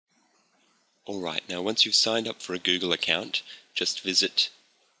Alright, now once you've signed up for a Google account, just visit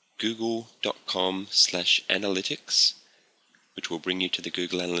google.com/analytics, which will bring you to the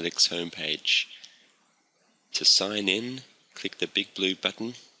Google Analytics homepage. To sign in, click the big blue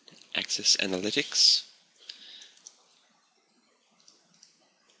button, Access Analytics.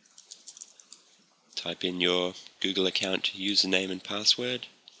 Type in your Google account username and password.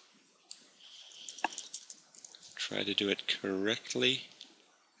 Try to do it correctly.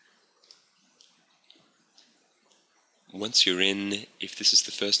 Once you're in, if this is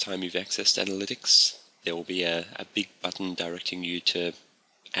the first time you've accessed Analytics, there will be a big button directing you to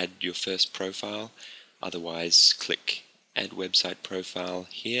add your first profile. Otherwise, click Add Website Profile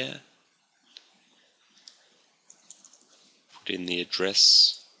here. Put in the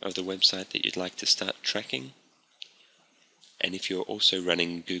address of the website that you'd like to start tracking. And if you're also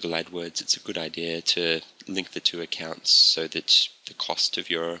running Google AdWords, it's a good idea to link the two accounts so that the cost of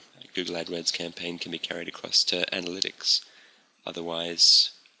your Google AdWords campaign can be carried across to Analytics.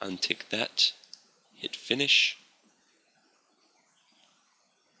 Otherwise, untick that, hit Finish.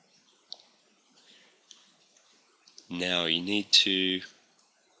 Now you need to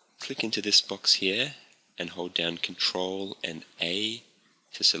click into this box here and hold down Control and A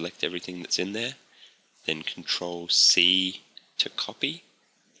to select everything that's in there, then Control C to copy.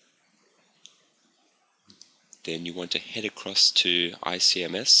 Then you want to head across to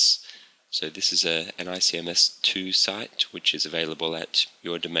iCMS. So this is an iCMS 2 site, which is available at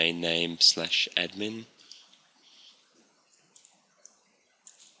your domain name /admin.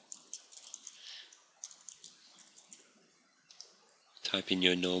 Type in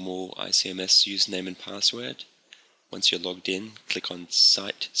your normal iCMS username and password. Once you're logged in, click on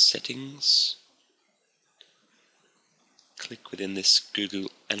Site Settings. Click within this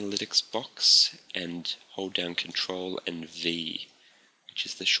Google Analytics box and hold down Control and V, which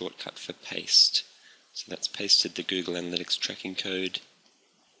is the shortcut for paste. So that's pasted the Google Analytics tracking code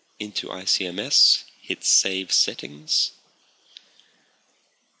into iCMS, hit Save Settings,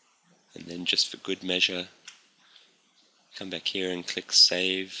 and then just for good measure, come back here and click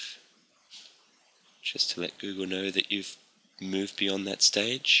Save, just to let Google know that you've moved beyond that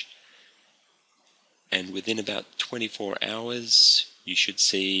stage. And within about 24 hours, you should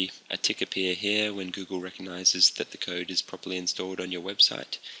see a tick appear here when Google recognizes that the code is properly installed on your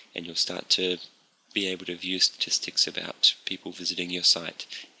website, and you'll start to be able to view statistics about people visiting your site,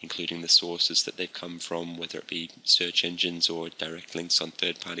 including the sources that they've come from, whether it be search engines or direct links on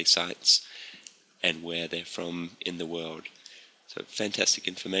third-party sites, and where they're from in the world. So fantastic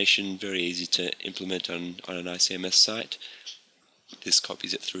information, very easy to implement on an iCMS site. This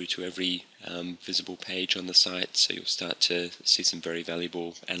copies it through to every visible page on the site, so you'll start to see some very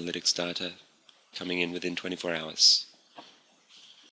valuable analytics data coming in within 24 hours.